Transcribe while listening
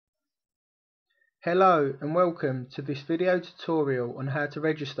Hello and welcome to this video tutorial on how to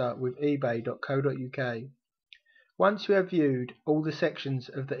register with ebay.co.uk. Once you have viewed all the sections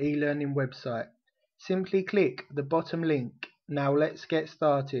of the e-learning website, simply click the bottom link "Now let's get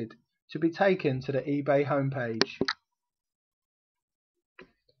started" to be taken to the eBay homepage.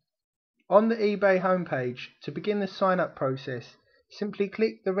 On the eBay homepage, to begin the sign up process, simply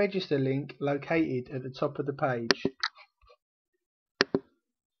click the register link located at the top of the page.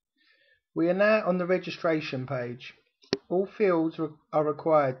 We are now on the registration page. All fields are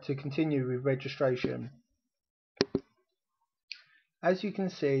required to continue with registration. As you can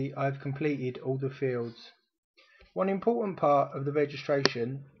see, I've completed all the fields. One important part of the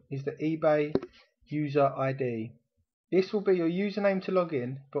registration is the eBay user ID. This will be your username to log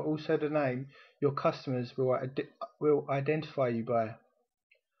in, but also the name your customers will identify you by.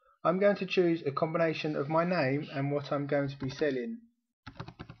 I'm going to choose a combination of my name and what I'm going to be selling.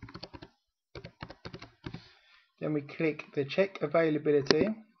 Then we click the check availability,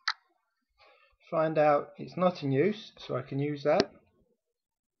 find out it's not in use, so I can use that.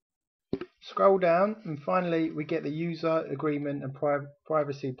 Scroll down and finally we get the user agreement and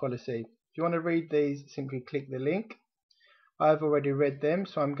privacy policy. If you want to read these, simply click the link. I've already read them,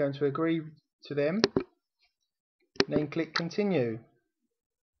 so I'm going to agree to them. Then click continue.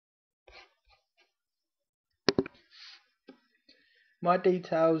 My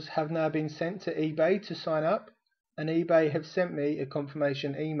details have now been sent to eBay to sign up, and eBay have sent me a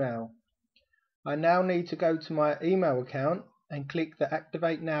confirmation email. I now need to go to my email account and click the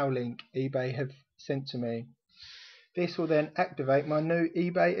Activate Now link eBay have sent to me. This will then activate my new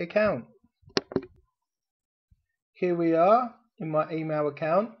eBay account. Here we are in my email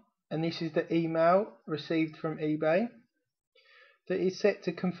account, and this is the email received from eBay that is set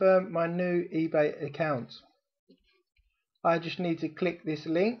to confirm my new eBay account. I just need to click this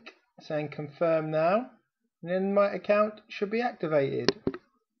link saying confirm now, and then my account should be activated.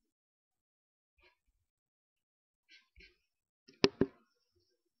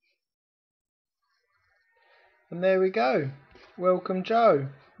 And there we go. Welcome Joe.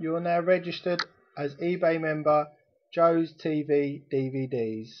 You are now registered as eBay member Joe's TV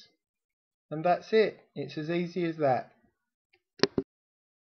DVDs. And that's it. It's as easy as that.